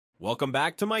Welcome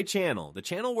back to my channel, the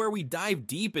channel where we dive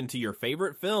deep into your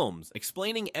favorite films,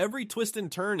 explaining every twist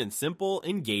and turn in simple,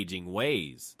 engaging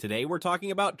ways. Today we're talking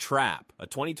about Trap, a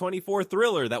 2024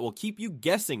 thriller that will keep you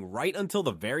guessing right until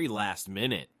the very last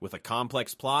minute. With a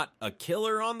complex plot, a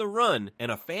killer on the run, and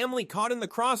a family caught in the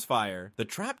crossfire, The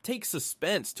Trap takes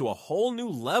suspense to a whole new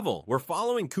level. We're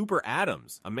following Cooper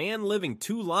Adams, a man living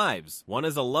two lives, one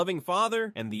as a loving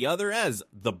father and the other as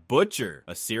the Butcher,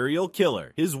 a serial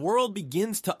killer. His world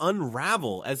begins to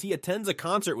unravel as he attends a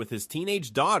concert with his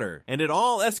teenage daughter, and it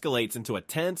all escalates into a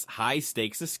tense,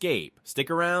 high-stakes escape. Stick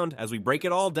around as we break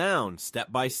it all down,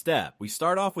 step by step. We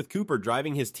start off with Cooper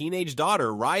driving his teenage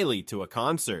daughter, Riley, to a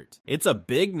concert. It's a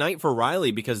big night for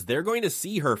Riley because they're going to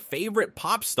see her favorite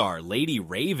pop star, Lady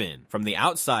Raven. From the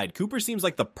outside, Cooper seems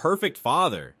like the perfect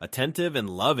father, attentive and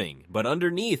loving, but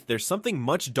underneath, there's something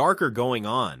much darker going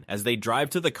on. As they drive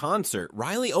to the concert,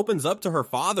 Riley opens up to her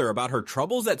father about her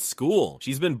troubles at school.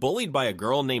 She's been bullied by a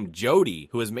girl named Jody,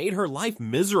 who has made her life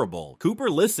miserable. Cooper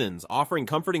listens, offering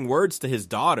comforting words to his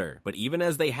daughter, but even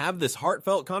as they have this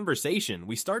heartfelt conversation,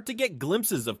 we start to get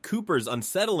glimpses of Cooper's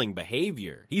unsettling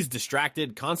behavior. He's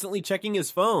distracted, constantly checking his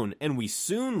phone, and we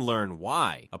soon learn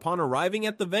why. Upon arriving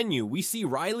at the venue, we see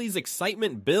Riley's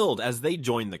excitement build as they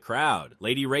join the crowd.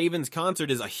 Lady Raven's concert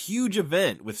is a huge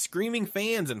event with screaming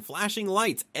fans and flashing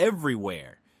lights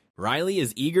everywhere. Riley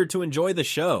is eager to enjoy the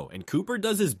show, and Cooper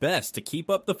does his best to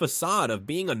keep up the facade of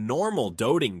being a normal,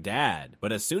 doting dad.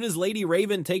 But as soon as Lady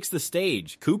Raven takes the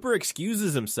stage, Cooper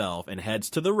excuses himself and heads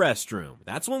to the restroom.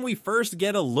 That's when we first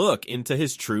get a look into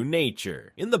his true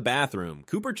nature. In the bathroom,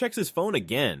 Cooper checks his phone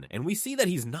again, and we see that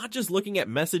he's not just looking at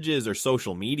messages or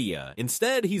social media.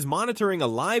 Instead, he's monitoring a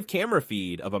live camera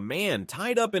feed of a man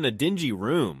tied up in a dingy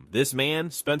room. This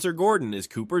man, Spencer Gordon, is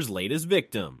Cooper's latest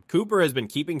victim. Cooper has been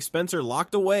keeping Spencer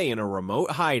locked away in a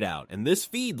remote hideout, and this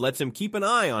feed lets him keep an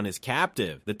eye on his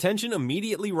captive. The tension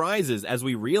immediately rises as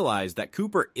we realize that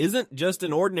Cooper isn't just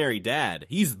an ordinary dad,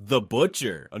 he's the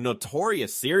Butcher, a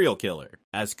notorious serial killer.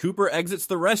 As Cooper exits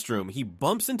the restroom, he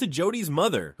bumps into Jody's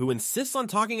mother, who insists on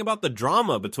talking about the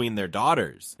drama between their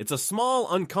daughters. It's a small,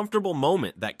 uncomfortable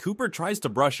moment that Cooper tries to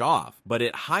brush off, but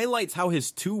it highlights how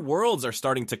his two worlds are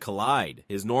starting to collide: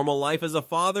 his normal life as a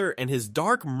father and his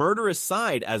dark, murderous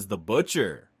side as the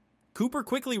Butcher. Cooper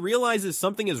quickly realizes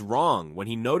something is wrong when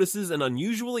he notices an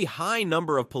unusually high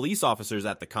number of police officers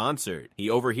at the concert. He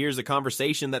overhears a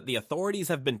conversation that the authorities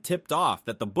have been tipped off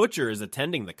that the Butcher is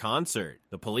attending the concert.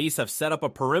 The police have set up a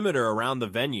perimeter around the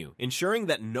venue, ensuring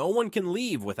that no one can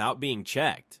leave without being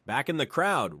checked. Back in the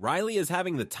crowd, Riley is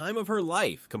having the time of her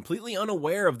life, completely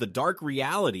unaware of the dark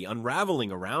reality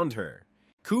unraveling around her.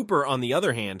 Cooper, on the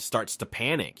other hand, starts to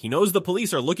panic. He knows the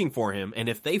police are looking for him, and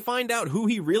if they find out who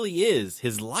he really is,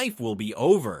 his life will be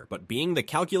over. But being the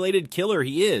calculated killer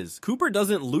he is, Cooper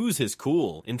doesn't lose his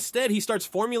cool. Instead, he starts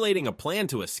formulating a plan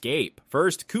to escape.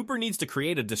 First, Cooper needs to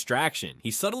create a distraction.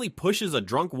 He subtly pushes a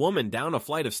drunk woman down a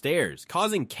flight of stairs,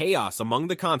 causing chaos among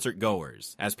the concert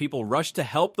goers. As people rush to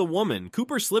help the woman,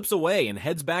 Cooper slips away and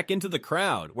heads back into the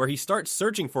crowd, where he starts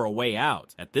searching for a way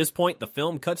out. At this point, the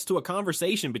film cuts to a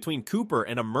conversation between Cooper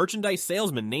and a merchandise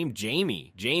salesman named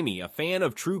Jamie. Jamie, a fan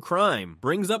of true crime,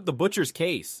 brings up the Butcher's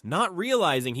case, not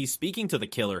realizing he's speaking to the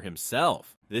killer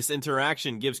himself. This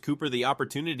interaction gives Cooper the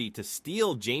opportunity to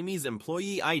steal Jamie's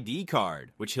employee ID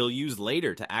card, which he'll use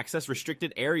later to access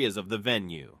restricted areas of the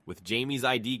venue. With Jamie's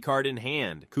ID card in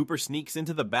hand, Cooper sneaks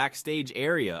into the backstage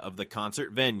area of the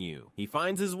concert venue. He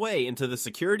finds his way into the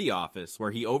security office,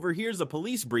 where he overhears a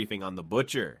police briefing on the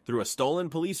Butcher. Through a stolen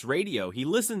police radio, he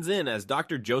listens in as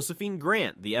Dr. Josephine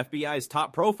Grant, the FBI's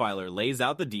top profiler, lays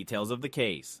out the details of the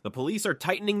case. The police are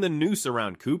tightening the noose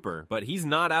around Cooper, but he's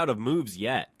not out of moves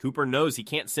yet. Cooper knows he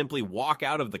can't simply walk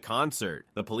out of the concert.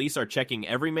 The police are checking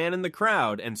every man in the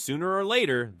crowd, and sooner or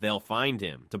later, they'll find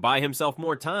him. To buy himself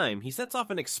more time, he sets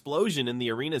off an explosion in the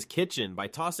arena's kitchen by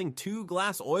tossing 2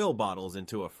 glass oil bottles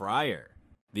into a fryer.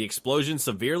 The explosion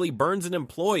severely burns an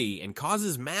employee and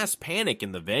causes mass panic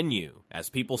in the venue.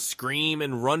 As people scream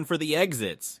and run for the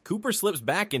exits, Cooper slips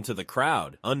back into the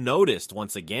crowd, unnoticed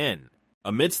once again.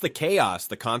 Amidst the chaos,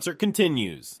 the concert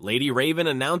continues. Lady Raven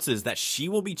announces that she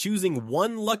will be choosing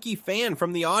one lucky fan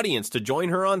from the audience to join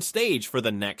her on stage for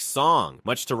the next song.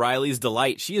 Much to Riley's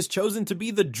delight, she is chosen to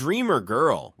be the Dreamer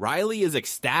Girl. Riley is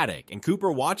ecstatic, and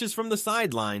Cooper watches from the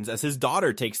sidelines as his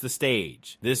daughter takes the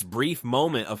stage. This brief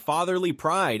moment of fatherly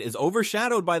pride is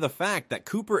overshadowed by the fact that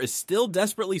Cooper is still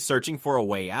desperately searching for a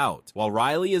way out. While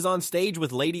Riley is on stage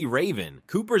with Lady Raven,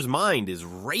 Cooper's mind is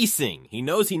racing. He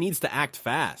knows he needs to act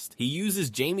fast. He uses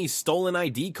Jamie's stolen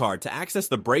ID card to access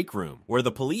the break room, where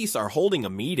the police are holding a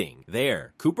meeting.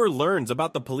 There, Cooper learns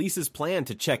about the police's plan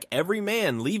to check every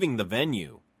man leaving the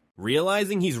venue.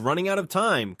 Realizing he's running out of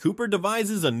time, Cooper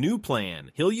devises a new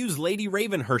plan. He'll use Lady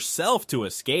Raven herself to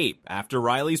escape. After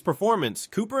Riley's performance,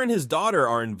 Cooper and his daughter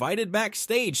are invited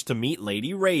backstage to meet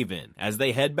Lady Raven. As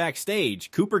they head backstage,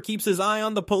 Cooper keeps his eye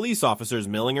on the police officers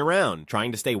milling around,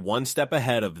 trying to stay one step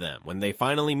ahead of them. When they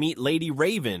finally meet Lady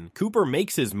Raven, Cooper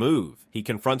makes his move. He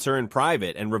confronts her in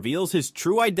private and reveals his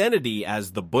true identity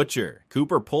as the Butcher.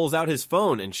 Cooper pulls out his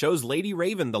phone and shows Lady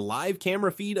Raven the live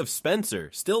camera feed of Spencer,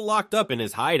 still locked up in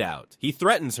his hideout. He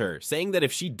threatens her, saying that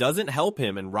if she doesn't help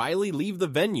him and Riley leave the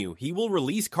venue, he will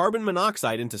release carbon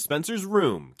monoxide into Spencer's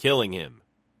room, killing him.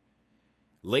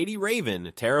 Lady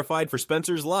Raven, terrified for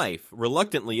Spencer's life,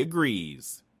 reluctantly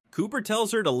agrees. Cooper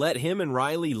tells her to let him and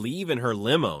Riley leave in her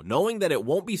limo, knowing that it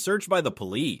won't be searched by the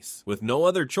police. With no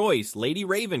other choice, Lady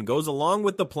Raven goes along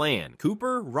with the plan.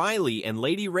 Cooper, Riley, and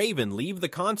Lady Raven leave the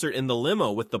concert in the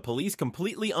limo with the police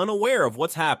completely unaware of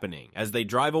what's happening. As they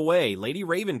drive away, Lady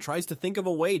Raven tries to think of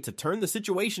a way to turn the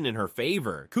situation in her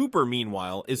favor. Cooper,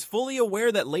 meanwhile, is fully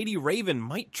aware that Lady Raven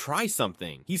might try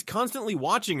something. He's constantly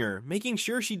watching her, making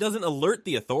sure she doesn't alert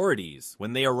the authorities.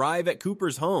 When they arrive at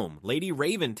Cooper's home, Lady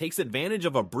Raven takes advantage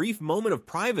of a brief moment of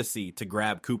privacy to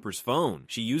grab Cooper's phone.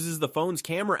 She uses the phone's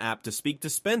camera app to speak to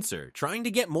Spencer, trying to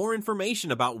get more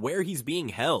information about where he's being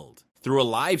held. Through a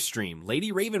live stream,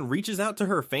 Lady Raven reaches out to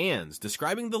her fans,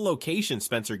 describing the location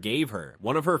Spencer gave her.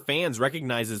 One of her fans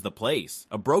recognizes the place,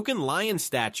 a broken lion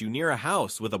statue near a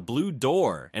house with a blue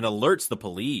door, and alerts the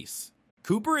police.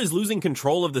 Cooper is losing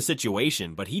control of the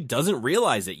situation, but he doesn't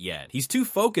realize it yet. He's too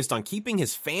focused on keeping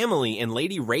his family and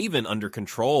Lady Raven under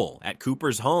control. At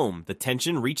Cooper's home, the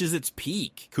tension reaches its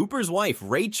peak. Cooper's wife,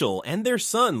 Rachel, and their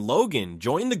son, Logan,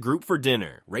 join the group for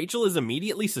dinner. Rachel is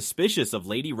immediately suspicious of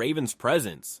Lady Raven's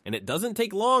presence, and it doesn't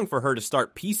take long for her to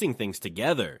start piecing things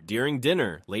together. During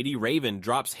dinner, Lady Raven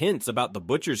drops hints about the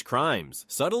Butcher's crimes,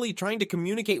 subtly trying to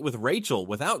communicate with Rachel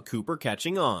without Cooper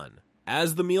catching on.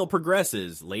 As the meal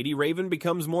progresses, Lady Raven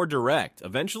becomes more direct,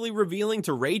 eventually revealing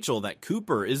to Rachel that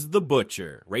Cooper is the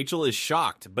Butcher. Rachel is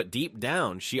shocked, but deep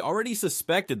down, she already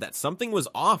suspected that something was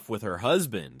off with her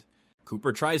husband.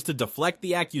 Cooper tries to deflect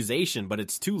the accusation, but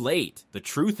it's too late. The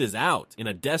truth is out. In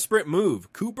a desperate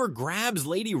move, Cooper grabs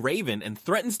Lady Raven and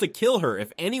threatens to kill her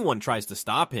if anyone tries to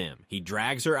stop him. He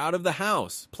drags her out of the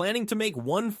house, planning to make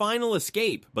one final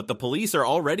escape, but the police are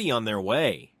already on their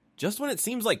way. Just when it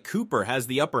seems like Cooper has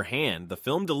the upper hand, the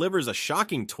film delivers a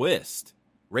shocking twist.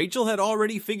 Rachel had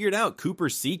already figured out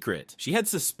Cooper's secret. She had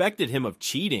suspected him of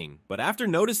cheating, but after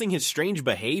noticing his strange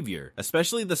behavior,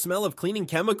 especially the smell of cleaning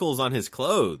chemicals on his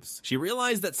clothes, she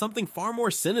realized that something far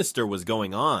more sinister was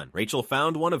going on. Rachel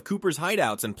found one of Cooper's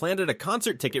hideouts and planted a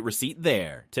concert ticket receipt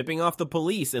there, tipping off the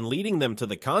police and leading them to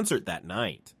the concert that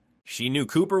night. She knew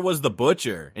Cooper was the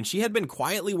Butcher, and she had been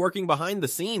quietly working behind the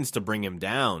scenes to bring him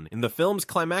down. In the film's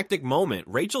climactic moment,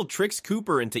 Rachel tricks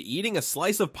Cooper into eating a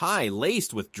slice of pie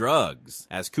laced with drugs.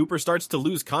 As Cooper starts to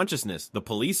lose consciousness, the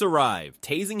police arrive,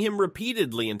 tasing him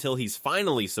repeatedly until he's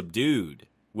finally subdued.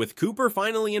 With Cooper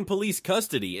finally in police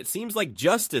custody, it seems like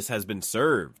justice has been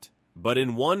served. But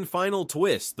in one final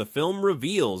twist, the film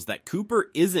reveals that Cooper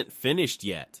isn't finished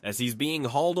yet. As he's being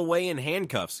hauled away in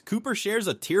handcuffs, Cooper shares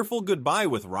a tearful goodbye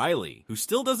with Riley, who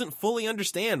still doesn't fully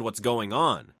understand what's going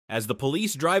on. As the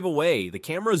police drive away, the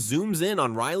camera zooms in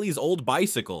on Riley's old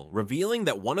bicycle, revealing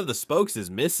that one of the spokes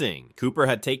is missing. Cooper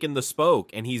had taken the spoke,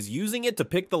 and he's using it to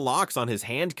pick the locks on his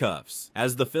handcuffs.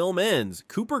 As the film ends,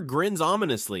 Cooper grins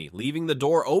ominously, leaving the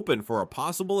door open for a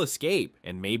possible escape,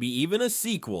 and maybe even a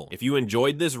sequel. If you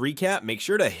enjoyed this recap, make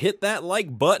sure to hit that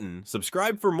like button,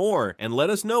 subscribe for more, and let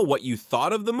us know what you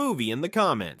thought of the movie in the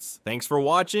comments. Thanks for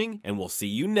watching, and we'll see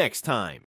you next time.